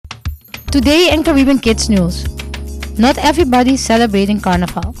Today in Caribbean Kids News. Not everybody celebrating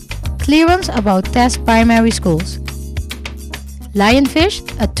Carnival. Clearance about test primary schools. Lionfish,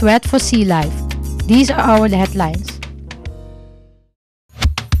 a threat for sea life. These are our headlines.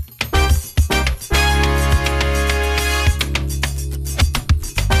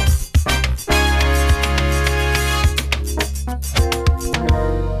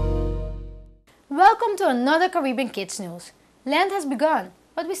 Welcome to another Caribbean Kids News. Lent has begun,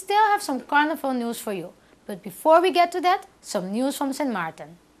 but we still have some carnival news for you. But before we get to that, some news from Sint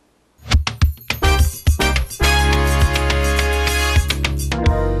Maarten.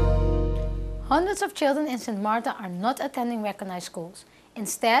 Hundreds of children in Sint Maarten are not attending recognized schools.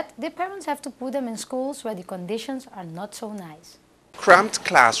 Instead, their parents have to put them in schools where the conditions are not so nice. Cramped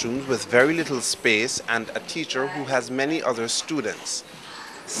classrooms with very little space and a teacher who has many other students.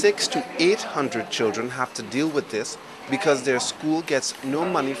 600 to 800 children have to deal with this because their school gets no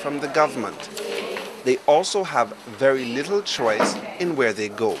money from the government. They also have very little choice in where they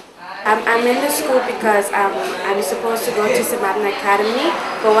go. I'm in the school because I'm supposed to go to Sint Maarten Academy,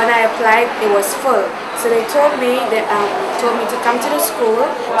 but when I applied, it was full. So they told me to come to the school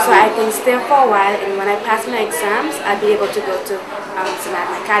so I can stay for a while, and when I pass my exams, I'll be able to go to Sint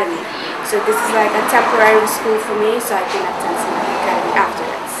Maarten Academy. So this is like a temporary school for me, so I can attend Sint Maarten Academy afterwards.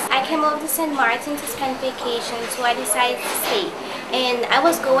 I came over to Sint Maarten to spend vacation, so I decided to stay. And I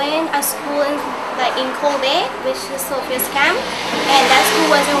was going to school in Kuiperi, which is Sophia's camp, and that school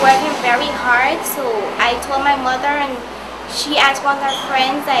wasn't working very hard. So I told my mother, and she asked one of her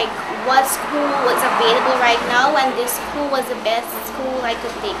friends like what school was available right now, and this school was the best school I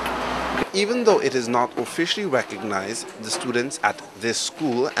could take. Even though it is not officially recognized, the students at this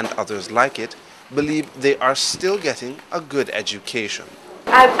school and others like it believe they are still getting a good education.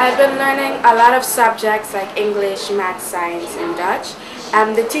 I've been learning a lot of subjects like English, Math, Science, and Dutch.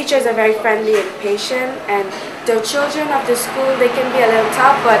 The teachers are very friendly and patient, and the children of the school, they can be a little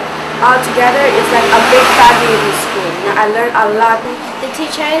tough, but altogether it's like a big family in the school. I learned a lot. The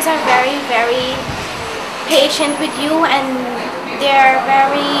teachers are very, very patient with you, and they're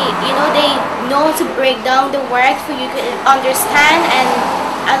very, they know to break down the work for you to understand, and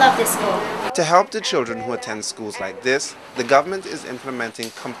I love this school. To help the children who attend schools like this, the government is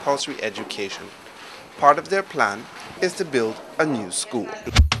implementing compulsory education. Part of their plan is to build a new school.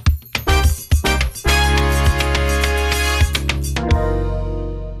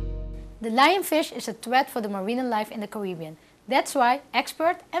 The lionfish is a threat for the marine life in the Caribbean. That's why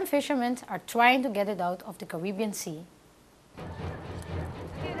experts and fishermen are trying to get it out of the Caribbean Sea.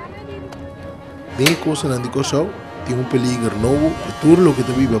 Tem coisa na discussão, tem peligro novo, e tudo o que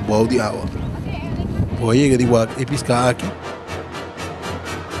te vive abaixo de água. Pode chegar de waar e piscar aqui.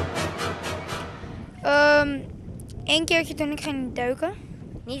 Eén keertje toen ik ging duiken.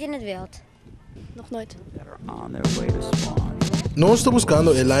 Niet in het wild. Nog nooit. Nós estamos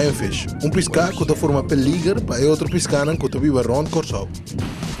buscando o lionfish, pescado que forma peligro para outro pescador que vive rond Corsau.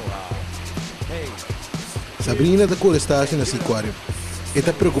 Sabrina da cor está assim nesse aquário. E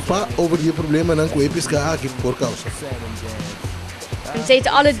está preocupada over die problemen dan com pescar aqui por causa. Ze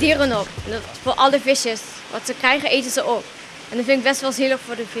eten alle dieren op. Voor alle visjes. Wat ze krijgen eten ze op. En dat vind ik best wel zielig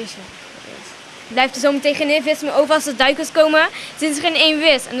voor de vissen. Blijft er zo meteen geen vis meer over als de duikers komen. Zit er geen één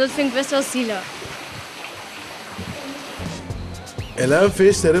vis. En dat vind ik best wel zielig. El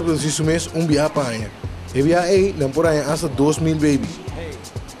lionfish se reproduce mês via apanha. E via aí, não por aí hasta 2.000 baby.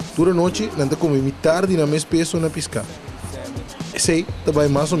 Toda noite, não te come metade na mesma peso na pescar. Sei, também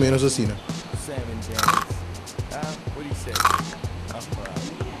mais ou menos assim.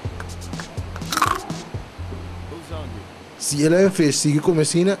 Se ela fez sigue como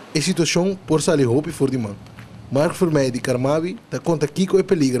assim, a situação por sair hoop voor die man. Maar voor mij die karmabi, dat komt Kiko e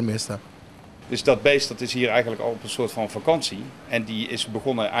peligro meestal. Dus dat beest dat is hier eigenlijk al op een soort van vakantie. En die is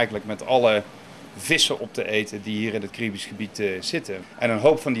begonnen eigenlijk met alle vissen op te eten die hier in het Caribisch gebied zitten. En een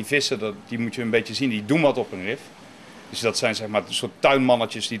hoop van die vissen, die moet je een beetje zien, die doen wat op een rif. Dus dat zijn zeg maar een soort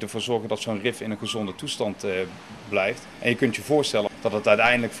tuinmannetjes die ervoor zorgen dat zo'n rif in een gezonde toestand blijft. En je kunt je voorstellen dat het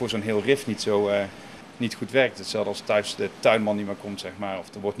uiteindelijk voor zo'n heel rif niet goed werkt. Hetzelfde als thuis de tuinman niet meer komt, zeg maar, of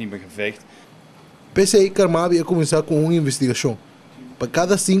er wordt niet meer geveegd. PC Carmabi a começar com uma investigação. Para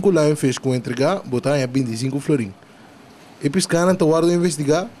cada 5 lionfish que entregar, botar em 25 florim. E pescar te guarda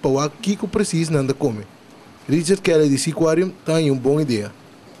investigar para o Kiko preciso não come. Richard Kelly de Aquarium tem uma boa ideia.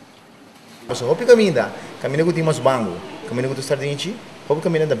 So, hopi caminha com timos bango, caminha com sardinchi, hopi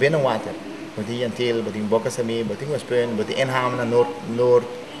caminha da bem no water. Boti antil, boti boca sami, boti com spoon, boti enham na noord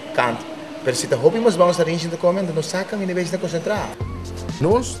kant. Per sita hopi mas bango sardinchi te come, então saca caminha bem se concentrar.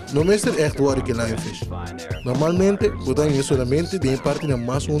 Nós não mestre echt waar que Lionfish. Normalmente, botamos solamente de parte na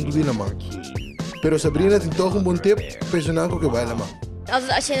mais hondo de lama. Pero Sabrina tem toch een bon tip, personeel que vai lama.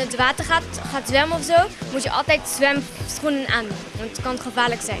 Als je in het water gaat zwemmen of zo, moet je altijd zwemschoenen aan. Want het kan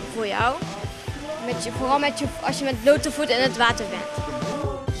gevaarlijk zijn voor jou. Vooral als je met blote voeten in het water bent.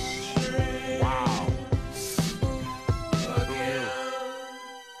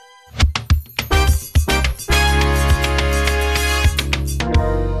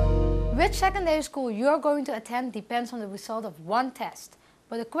 Which secondary school you are going to attend depends on the result of one test.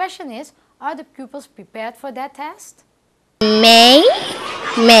 But the question is, are the pupils prepared for that test? Mei.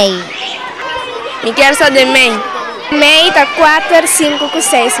 Eu quero só de Mei. Mei tá 4, 5,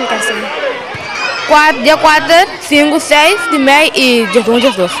 6, me quero saber. Dia 4, 5, 6 de Mei e dia 1,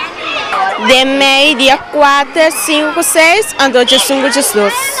 dia 2. De Mei, dia 4, 5, 6, ando dia 5, dia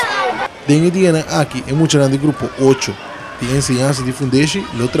 2. Dengue dia aqui é muito grande grupo 8. De ensinança de fundeixe,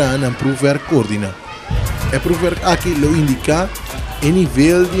 lo traen a prover coordinar. É prover aqui lo indica o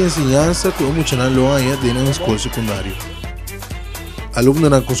nível de ensinança que o muito grande lo há dentro da escola secundária. Aluno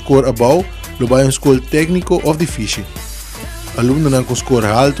na com score above, lo vai a escola técnico of de fish. Aluno na com score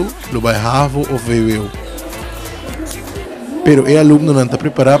alto, lo vai HAVO of VWO. Pero é aluno não está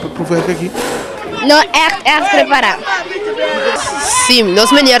preparado para prover aqui? Não, é preparado. Sim,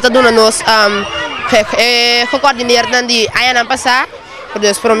 nós meninos estamos nos coordinar de ayan passar,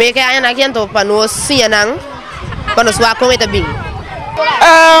 porque promete que ayan aqui então para nós sim para nós vá comer bem.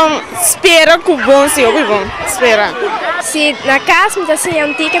 Espera que bom, sim, que bom. Espera. Se na casa me assim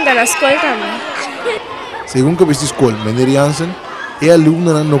antiga, então na escola também. Segundo que a escola, meneer Jansen, é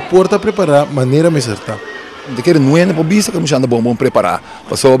aluno não pode preparar maneira mais certa. De keer nu in de que moet je aan de bom preparar.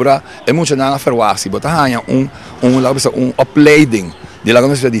 Para sobra, é muito na verwacht. But há uma opleiding. De lá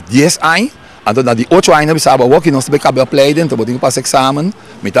de 10 anos, então na de 8 anos bisa ba work nós também cabe opleiding, então tem que passar examen,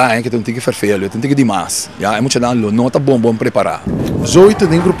 mita é que tem que vervelen, tem que demais. Ja, é muito na nota bom preparar. Zoiets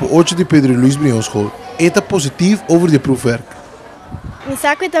in grupo 8 de Pedro Luis Brion School. Eta positief over de proefwerk. We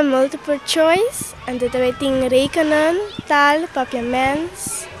zaken met een multiple choice en dat wij ting rekenen, taal,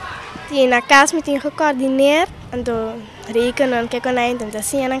 papiaments. Die na casa met ting gecoördineerd en dan rekenen, kijk aan eind en dan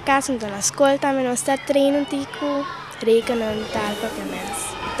zie je na casa en dan na school também nós está treino tico, rekenen, taal, papiaments,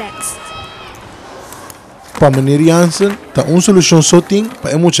 tekst. Para meneer Jansen, tá solução só tem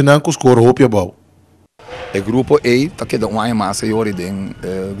para emocionar com os cor hoop bouw. O grupo E, tá que dá uma massa e ori den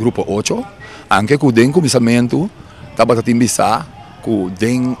grupo 8, anche com den comissamento, tá batatim bisa, com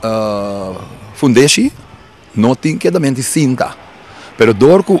den fundeixe, não tem que dar mente cinta. Pero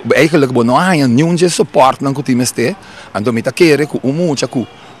door ku eigenlijk bo no haya nenhum suporte nan ku time este, ando mita kere ku umucha ku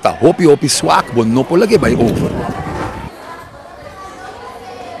ta hopi swak bo no polage by over.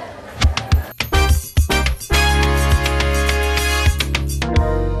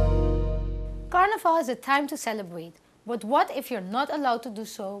 Carnival is a time to celebrate, but what if you're not allowed to do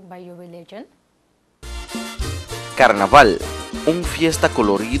so by your religion? Carnaval, fiesta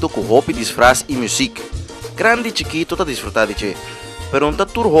colorido com roupa, disfraz e música. Grande e chiquito tá desfrutar de che. Pero un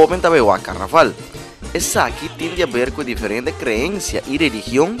tatur joven também o carnaval. Essa aqui tem a ver com diferente crença e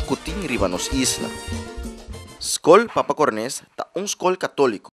religião que tem riba nos isla. Escola Papa Cornés tá escola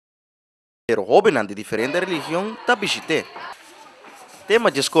católico. Pero joven de diferente religião tá visite. Tema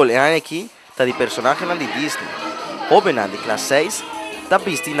de escola é aqui tá de personagem de Disney. Joven de classe 6 tá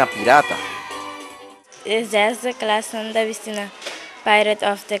vestindo pirata. Essa classe tá vestindo Pirate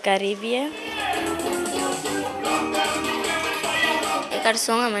of the Caribbean.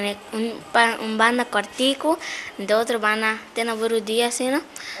 Son un banda cortico, de otro banda tiene buenos días, ¿no?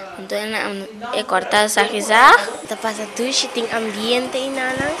 Entonces he cortado esa quizá, te pasa tushi, tiene ambiente y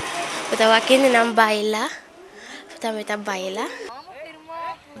nada, pero aquí no baila, también está baila.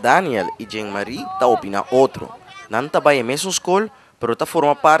 Daniel y Jean-Marie ta opina otro, nanta baila mesmo escola, pero ta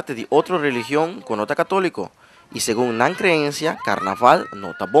forma parte de otra religión con otra católico, y según nan creencia, carnaval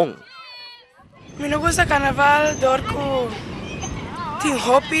no ta bon. Me no gusta carnaval, dorco. Tem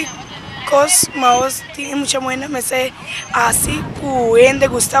hobby, cos, mas tem muita moeda, mas é assim que ainda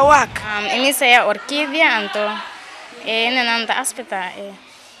gusta wak. Ini saya orquídea, então não dá aspecto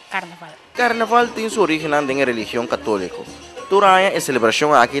carnaval. Carnaval tem sua origem na religião católica. Durante a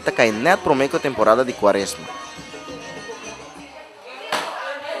celebração aqui está caindo net prometo temporada de quaresma.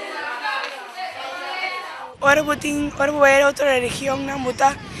 Ora vai outra religião, não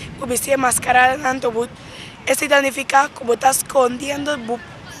botar o vestir mascarada, não tô Isso significa que você está escondendo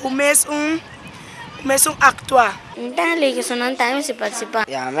o mesmo actuar. Então, liga, não tem se participar.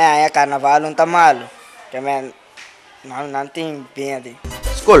 É carnaval, não está malo. Não tem bem.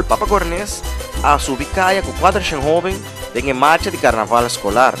 Escola Papa Cornés, a subicaya com 4 jovens, de marcha de carnaval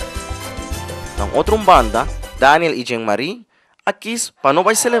escolar. Ng otrong banda, Daniel y Jean-Marie, aquis pa no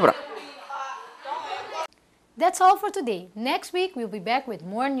vai celebrar. That's all for today. Next week, we'll be back with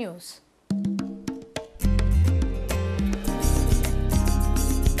more news.